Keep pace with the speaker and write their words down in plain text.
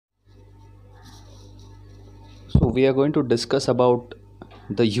we are going to discuss about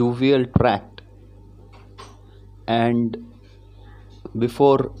the uveal tract, and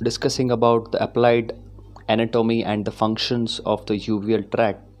before discussing about the applied anatomy and the functions of the uveal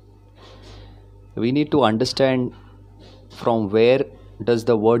tract, we need to understand from where does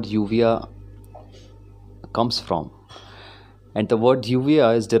the word uvea comes from. And the word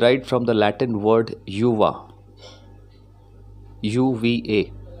uvea is derived from the Latin word uva,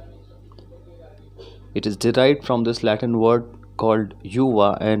 UVA. It is derived from this Latin word called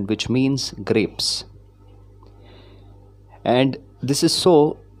uva, and which means grapes. And this is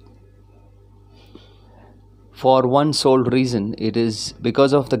so for one sole reason. It is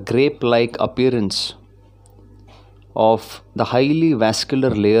because of the grape-like appearance of the highly vascular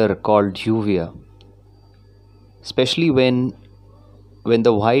layer called uvea, especially when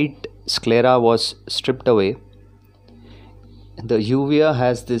the white sclera was stripped away. The uvea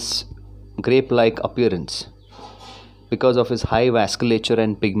has this grape-like appearance because of its high vasculature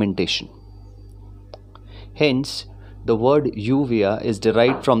and pigmentation. Hence, the word uvea is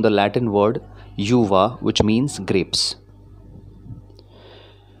derived from the Latin word uva, which means grapes.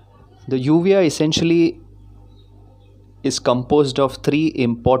 The uvea essentially is composed of three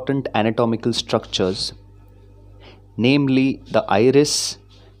important anatomical structures, namely the iris,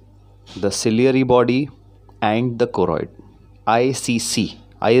 the ciliary body, and the choroid. ICC,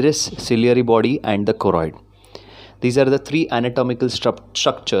 iris, ciliary body, and the choroid. These are the three anatomical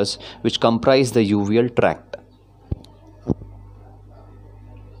structures which comprise the uveal tract.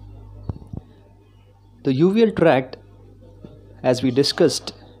 The uveal tract, as we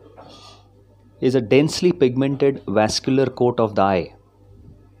discussed, is a densely pigmented vascular coat of the eye.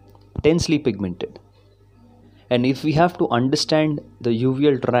 Densely pigmented. And if we have to understand the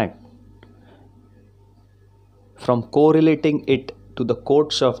uveal tract from correlating it to the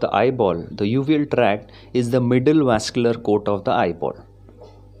coats of the eyeball, the uveal tract is the middle vascular coat of the eyeball.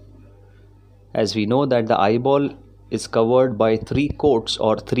 As we know that the eyeball is covered by three coats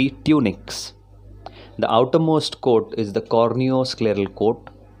or three tunics. The outermost coat is the corneoscleral coat.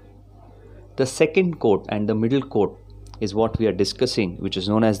 The second coat and the middle coat is what we are discussing, which is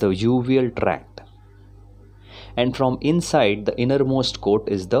known as the uveal tract. And from inside, the innermost coat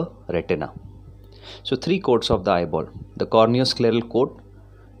is the retina. So three coats of the eyeball: the corneoscleral coat,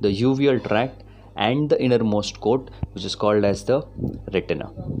 the uveal tract, and the innermost coat, which is called as the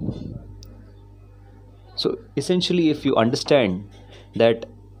retina. So essentially, if you understand that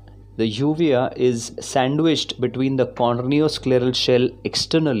the uvea is sandwiched between the corneoscleral shell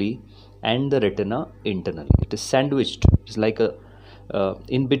externally and the retina internally. It is sandwiched. It's like a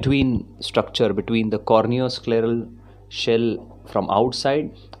in-between structure between the corneoscleral shell from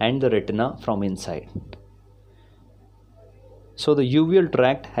outside and the retina from inside. So the uveal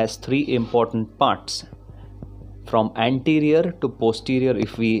tract has three important parts. From anterior to posterior,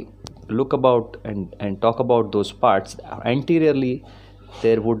 if we look about and talk about those parts, anteriorly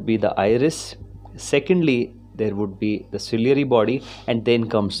there would be the iris, secondly there would be the ciliary body, and then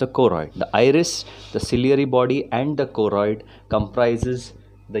comes the choroid. The iris, the ciliary body, and the choroid comprises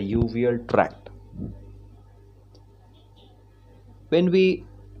the uveal tract. When we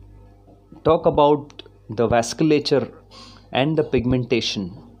talk about the vasculature and the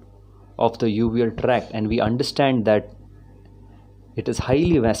pigmentation of the uveal tract, and we understand that it is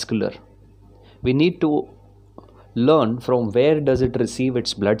highly vascular, we need to learn from where does it receive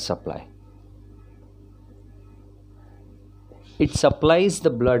its blood supply. It supplies the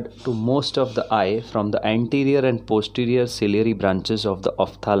blood to most of the eye from the anterior and posterior ciliary branches of the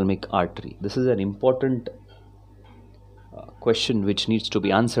ophthalmic artery. This is an important question which needs to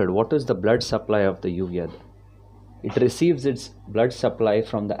be answered. What is the blood supply of the uvea? It receives its blood supply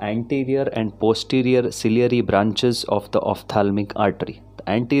from the anterior and posterior ciliary branches of the ophthalmic artery. The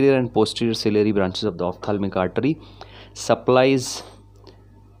anterior and posterior ciliary branches of the ophthalmic artery supplies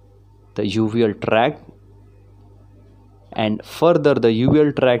the uveal tract, and further the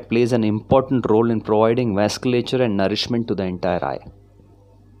uveal tract plays an important role in providing vasculature and nourishment to the entire eye.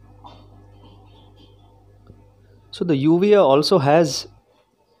 So the uvea also has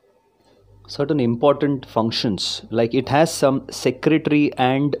certain important functions, like it has some secretory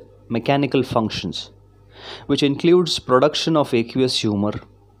and mechanical functions, which includes production of aqueous humor,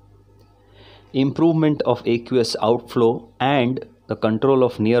 improvement of aqueous outflow, and the control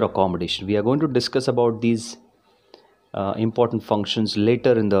of near accommodation. We are going to discuss about these important functions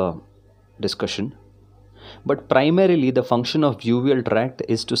later in the discussion. But primarily the function of uveal tract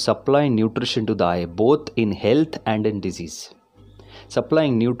is to supply nutrition to the eye, both in health and in disease.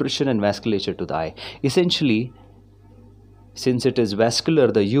 Supplying nutrition and vasculature to the eye. Essentially, since it is vascular,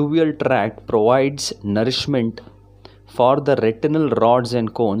 the uveal tract provides nourishment for the retinal rods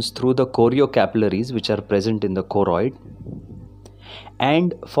and cones through the choriocapillaries which are present in the choroid,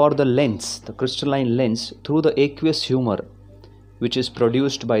 and for the lens, the crystalline lens, through the aqueous humor which is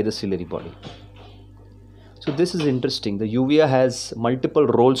produced by the ciliary body. So this is interesting. The uvea has multiple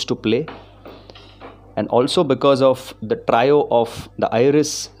roles to play, and also because of the trio of the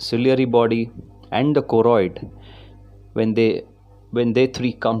iris, ciliary body and the choroid, when they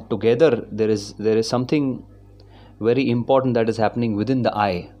three come together, there is something very important that is happening within the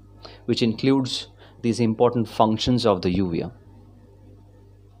eye, which includes these important functions of the uvea.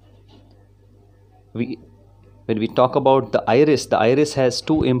 When we talk about the iris has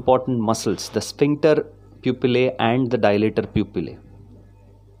two important muscles, the sphincter pupillae and the dilator pupillae.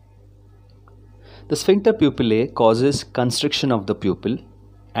 The sphincter pupillae causes constriction of the pupil,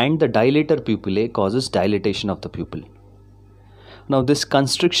 and the dilator pupillae causes dilatation of the pupil. Now this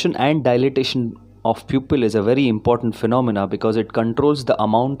constriction and dilatation of pupil is a very important phenomena because it controls the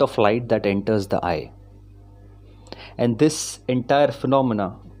amount of light that enters the eye. And this entire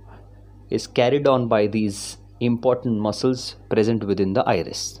phenomena is carried on by these important muscles present within the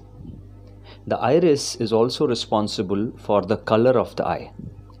iris. The iris is also responsible for the color of the eye.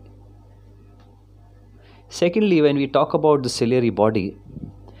 Secondly, when we talk about the ciliary body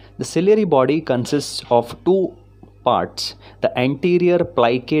consists of two parts, the anterior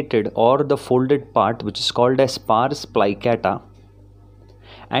plicated or the folded part, which is called as pars plicata,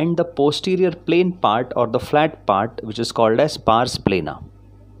 and the posterior plane part or the flat part, which is called as pars plana.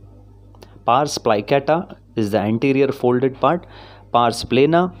 Pars plicata is the anterior folded part, pars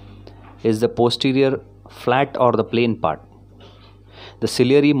plana is the posterior flat or the plane part. The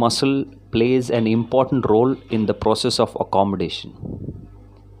ciliary muscle plays an important role in the process of accommodation.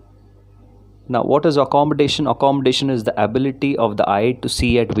 Now, what is accommodation? Accommodation is the ability of the eye to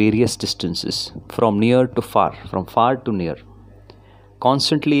see at various distances, from near to far, from far to near.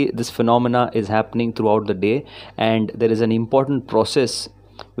 Constantly, this phenomena is happening throughout the day, and there is an important process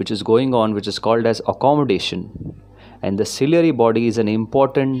which is going on, which is called as accommodation. And the ciliary body is an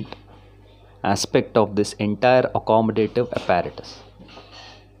important aspect of this entire accommodative apparatus.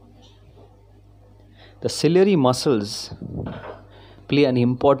 The ciliary muscles play an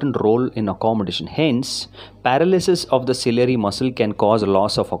important role in accommodation. Hence, paralysis of the ciliary muscle can cause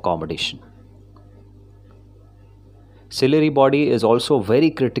loss of accommodation. Ciliary body is also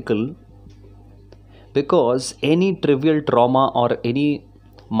very critical because any trivial trauma or any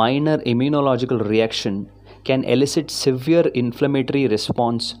minor immunological reaction can elicit severe inflammatory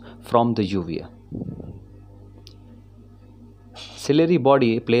response from the uvea. Ciliary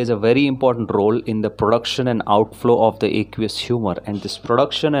body plays a very important role in the production and outflow of the aqueous humor, and this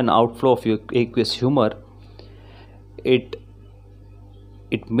production and outflow of aqueous humor, it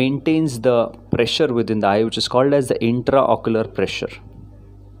maintains the pressure within the eye, which is called as the intraocular pressure.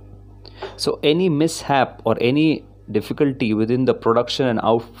 So any mishap or any difficulty within the production and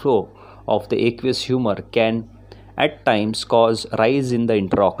outflow of the aqueous humor can at times cause rise in the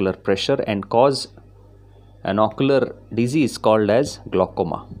intraocular pressure and cause an ocular disease called as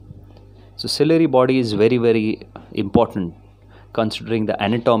glaucoma. So ciliary body is very, very important considering the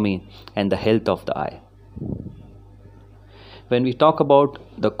anatomy and the health of the eye. When we talk about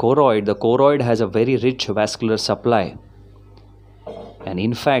the choroid has a very rich vascular supply, and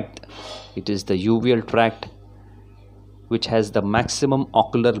in fact it is the uveal tract which has the maximum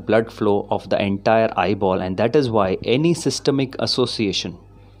ocular blood flow of the entire eyeball, and that is why any systemic association,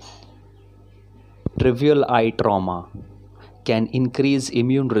 trivial eye trauma, can increase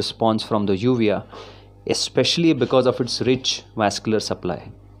immune response from the uvea, especially because of its rich vascular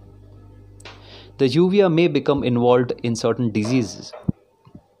supply. The uvea may become involved in certain diseases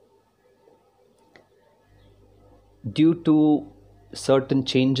due to certain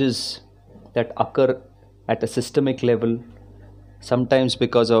changes that occur at a systemic level, sometimes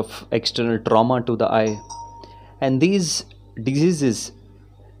because of external trauma to the eye, and these diseases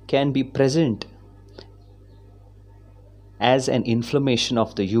can be present as an inflammation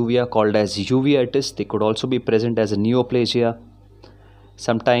of the uvea called as uveitis. They could also be present as a neoplasia.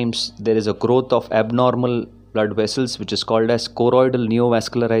 Sometimes there is a growth of abnormal blood vessels which is called as choroidal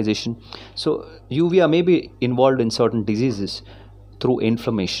neovascularization. So uvea may be involved in certain diseases through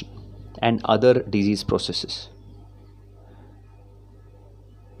inflammation and other disease processes.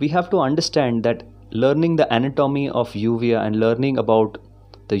 We have to understand that learning the anatomy of uvea and learning about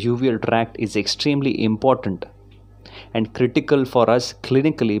the uveal tract is extremely important and critical for us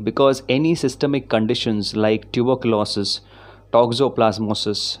clinically, because any systemic conditions like tuberculosis,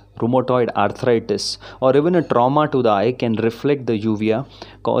 toxoplasmosis, rheumatoid arthritis, or even a trauma to the eye can reflect the uvea,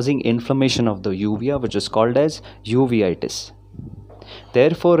 causing inflammation of the uvea, which is called as uveitis.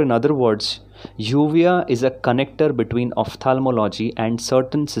 Therefore, in other words, uvea is a connector between ophthalmology and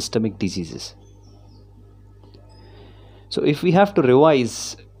certain systemic diseases. So if we have to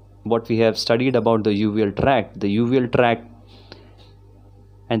revise what we have studied about the uveal tract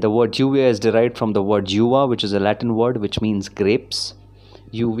and the word uvea is derived from the word uva, which is a Latin word which means grapes.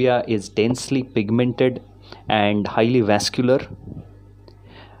 Uvea is densely pigmented and highly vascular.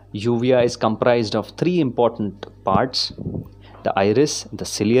 Uvea is comprised of three important parts: the iris, the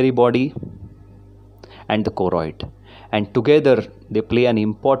ciliary body, and the choroid. And together they play an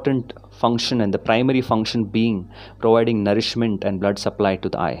important function, and the primary function being providing nourishment and blood supply to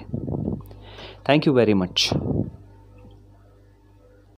the eye. Thank you very much.